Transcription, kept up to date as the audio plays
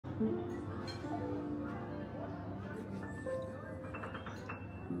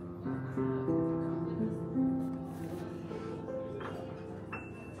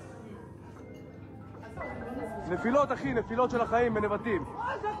נפילות אחי, נפילות של החיים בנבטים.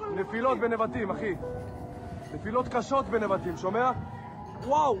 נפילות בנבטים אחי. נפילות קשות בנבטים, שומע?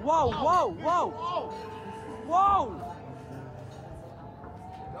 וואו, וואו, וואו, וואו! וואו!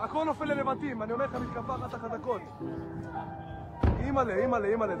 הכל נופל לנבטים, אני אומר לך מתקפה אחת החזקות. אימא'לה, אימא'לה,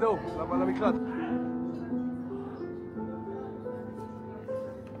 אימא'לה, זהו, למקלט.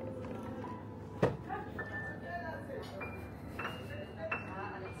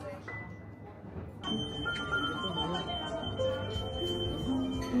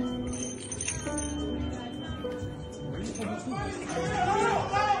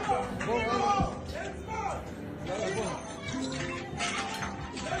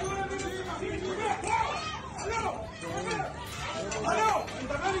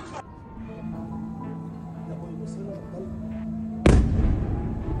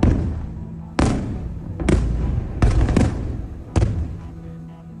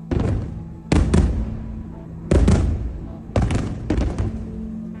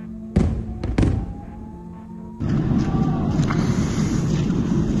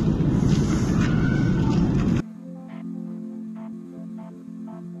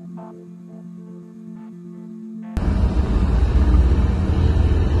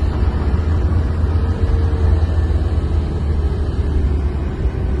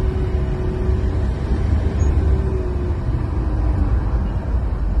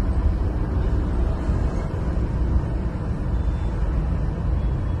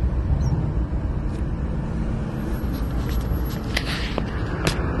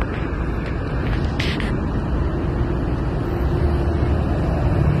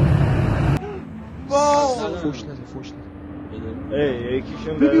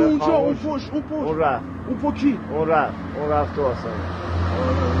 یکیشون ببین بره اونجا اون خاموش. پشت اون رفت اون پوکی اون رفت تو آسان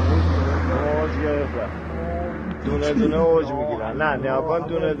اوج گرفت دونه دونه اوج میگیرن نه نیا کن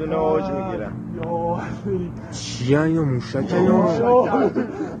دونه دونه اوج میگیرن چیه اینا موشک اینا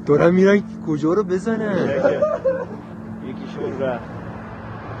دارن میرن کجا رو بزنن یکیشون رفت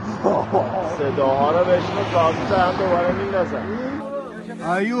صداها رو بشنو کابوس هم دوباره میندازن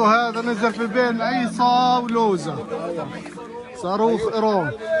ايوه هذا نزل في بين عيسى ولوزة صاروخ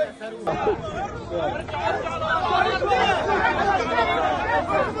إيران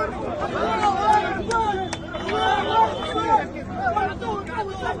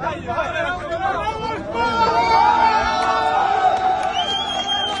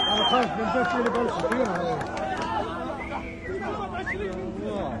أنا خايف من البيت اللي بالخطيرة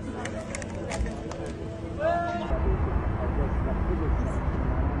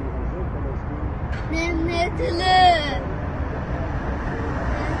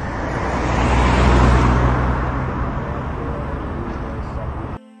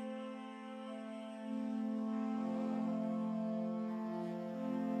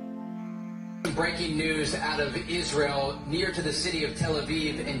Breaking news out of Israel, near to the city of Tel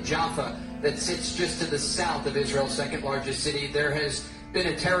Aviv and Jaffa, that sits just to the south of Israel's second largest city. There has been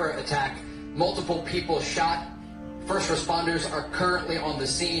a terror attack. Multiple people shot. First responders are currently on the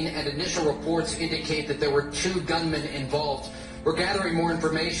scene, and initial reports indicate that there were 2 gunmen involved. We're gathering more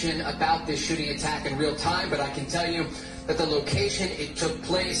information about this shooting attack in real time, but I can tell you that the location it took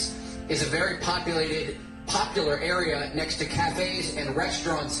place is a very popular area next to cafes and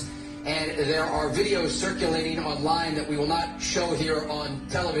restaurants. And there are videos circulating online that we will not show here on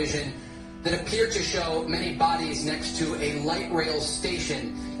television that appear to show many bodies next to a light rail station.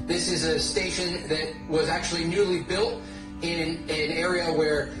 This is a station that was actually newly built in an area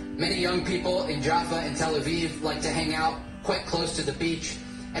where many young people in Jaffa and Tel Aviv like to hang out quite close to the beach,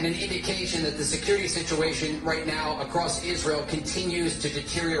 and an indication that the security situation right now across Israel continues to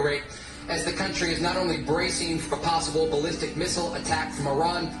deteriorate as the country is not only bracing for a possible ballistic missile attack from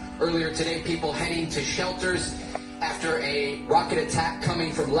Iran. Earlier today, people heading to shelters after a rocket attack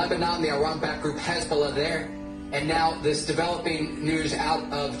coming from Lebanon, the Iran-backed group Hezbollah there. And now this developing news out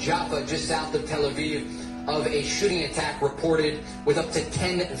of Jaffa, just south of Tel Aviv, of a shooting attack reported with up to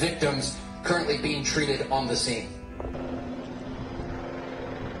 10 victims currently being treated on the scene.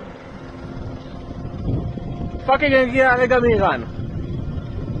 Fucking הגיע הרגע מאיראן.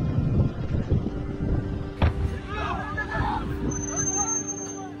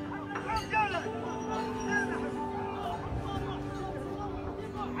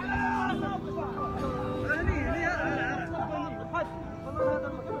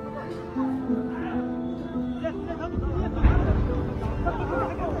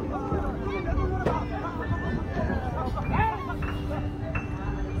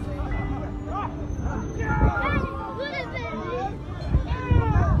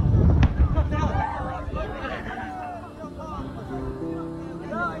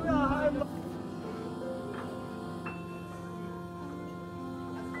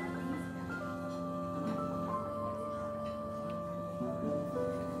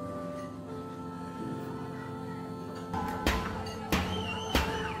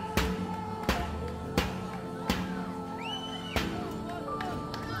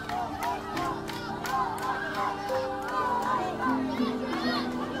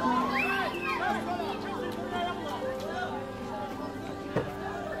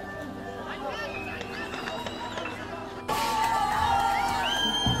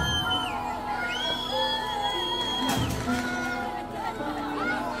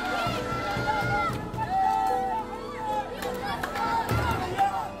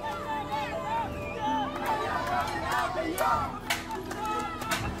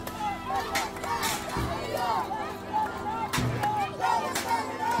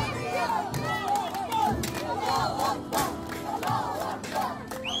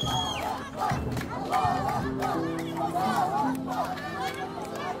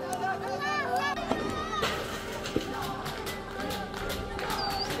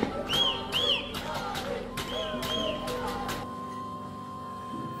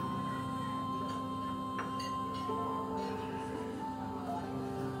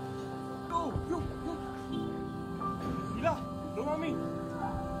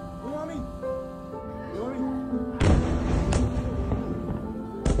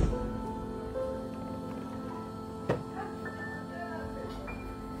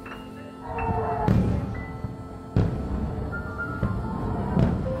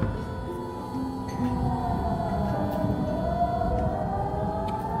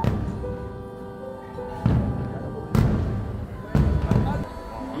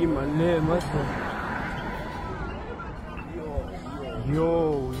 אימא'לה, מה זה?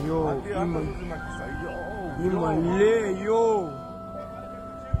 יואו, אימא'לה, יואו.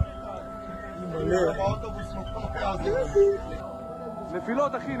 אימא'לה.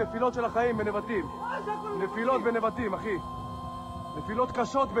 נפילות, אחי, נפילות של החיים בנבטים. נפילות בנבטים, אחי. נפילות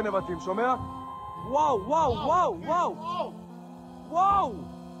קשות בנבטים, שומע? וואו, וואו, וואו, וואו. וואו!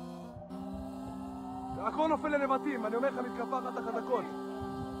 הכל נופל לנבטים, אני אומר לך, מתקפה אחת החזקות.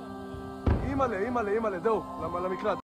 אימא'לה, זהו, למקלט.